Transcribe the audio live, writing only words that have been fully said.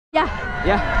Yeah.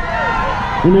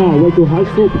 Yeah. And now, Waco High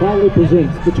School proudly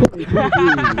presents the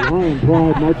 2023 Lion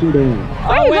Pride Marching Band.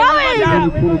 Where are you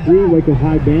going? 2023 Waco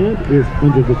High Band is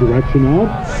under the direction of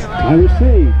Tyler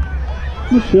Sage,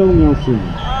 Michelle Nelson,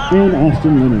 and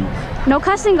Austin Lennons. No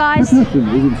cussing, guys. Percussion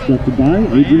is instructed by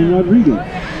Adrian Rodriguez.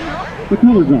 The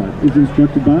color guard is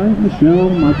instructed by Michelle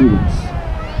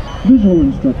Margulies. Visual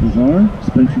instructors are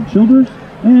Spencer Childers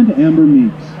and Amber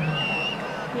Meeks.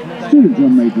 Student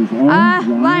drum majors are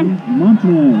Ryan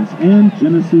Montanez and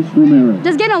Genesis Romero.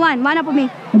 Just get in a line. Line up with me.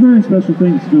 A very special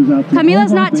thanks goes out to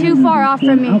Camila's not too far off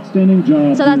from me. Outstanding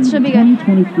job. So that should be good.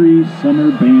 2023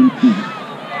 Summer Band Camp.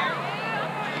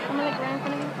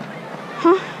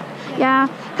 Huh? Yeah.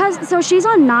 So she's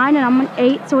on 9 and I'm on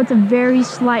 8, so it's a very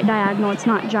slight diagonal. It's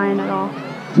not giant at all.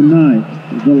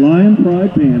 Tonight, the Lion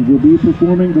Pride Band will be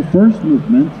performing the first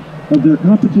movement of their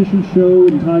competition show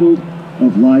entitled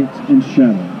Of Light and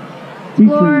Shadow.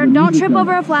 Lord, don't trip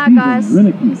over a flag, guys.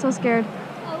 I'm so scared.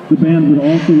 The band would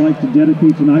also like to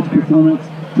dedicate tonight's performance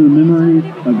to the memory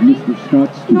of Mr. Scott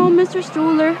Stewart. No, Mr.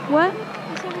 Stuhler. What?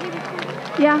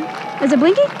 Yeah. Is it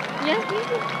blinking? Yes.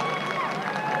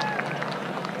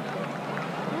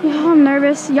 Yeah, I'm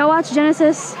nervous. Y'all watch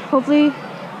Genesis. Hopefully,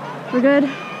 we're good.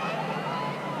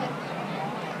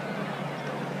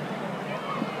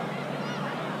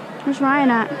 Where's Ryan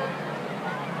at?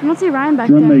 I don't see Ryan back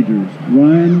Drum there. majors,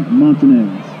 Ryan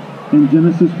Montanez and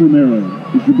Genesis Romero.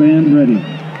 Is the band ready?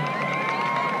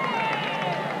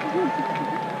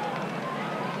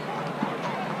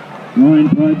 Lion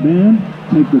Pride Band,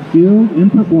 take the field in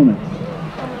performance.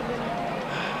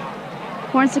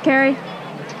 Horns to carry.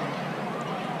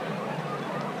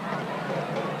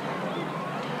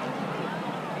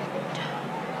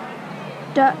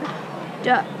 Da,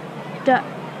 da, da.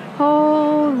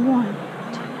 Hold 1,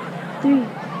 2, 3,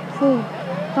 4,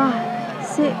 5,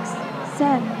 6,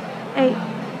 7, 8,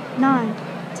 9,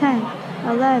 10,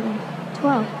 11,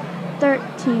 12,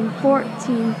 13,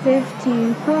 14,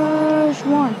 15. Push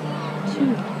 1,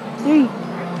 2, 3,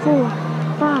 4,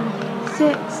 5,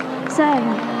 6,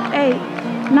 7, 8,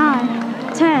 9,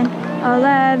 10,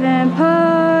 11.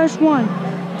 Push 1,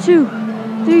 2,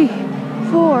 3,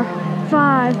 4,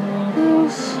 5.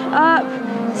 Loose up,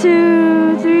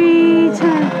 2, 3,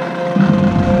 10.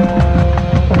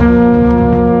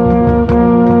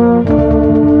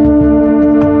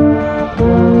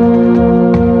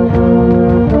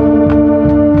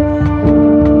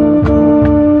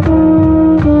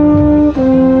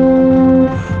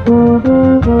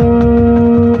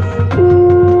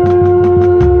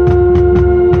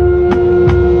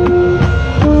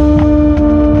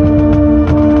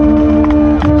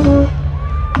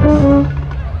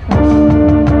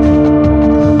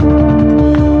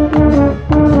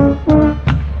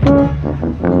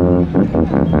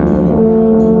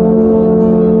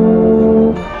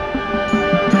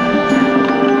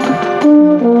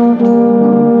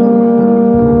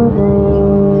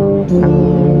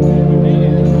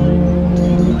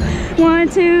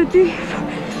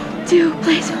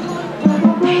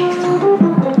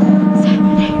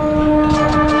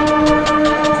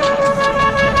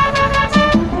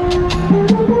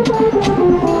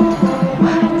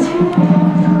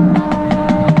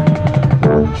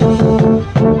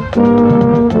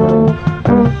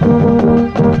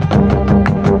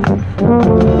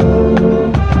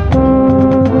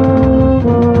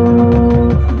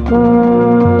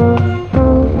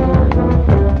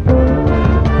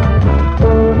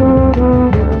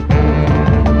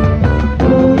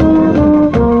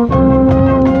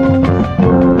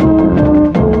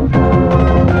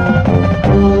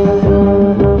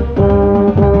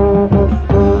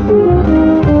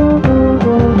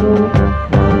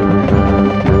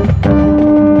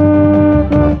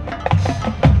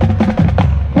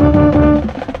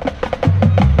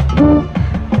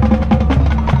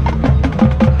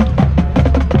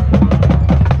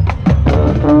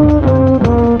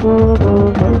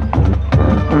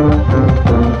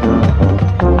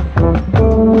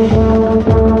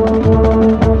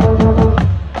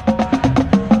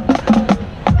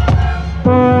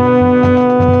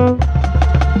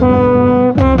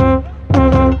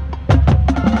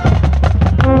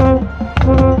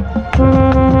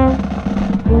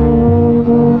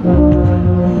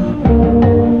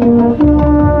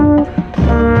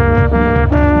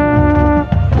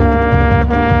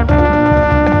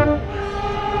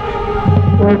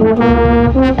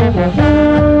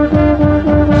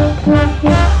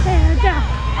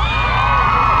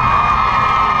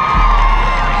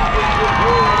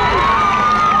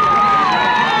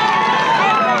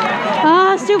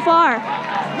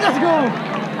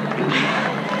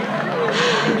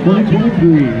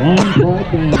 Agree. Lion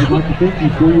Pride Band would like to thank you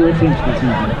for your attention this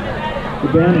evening. The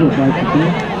band would like to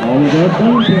thank all of our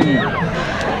phone parents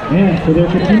and for their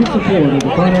continued support of the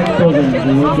fine arts programs we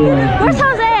run through our Where's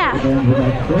Jose at?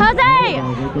 Jose!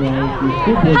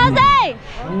 Jose!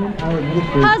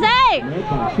 Jose!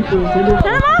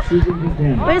 Turn him off?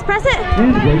 Wait, just press it.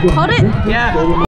 Hold it. Yeah.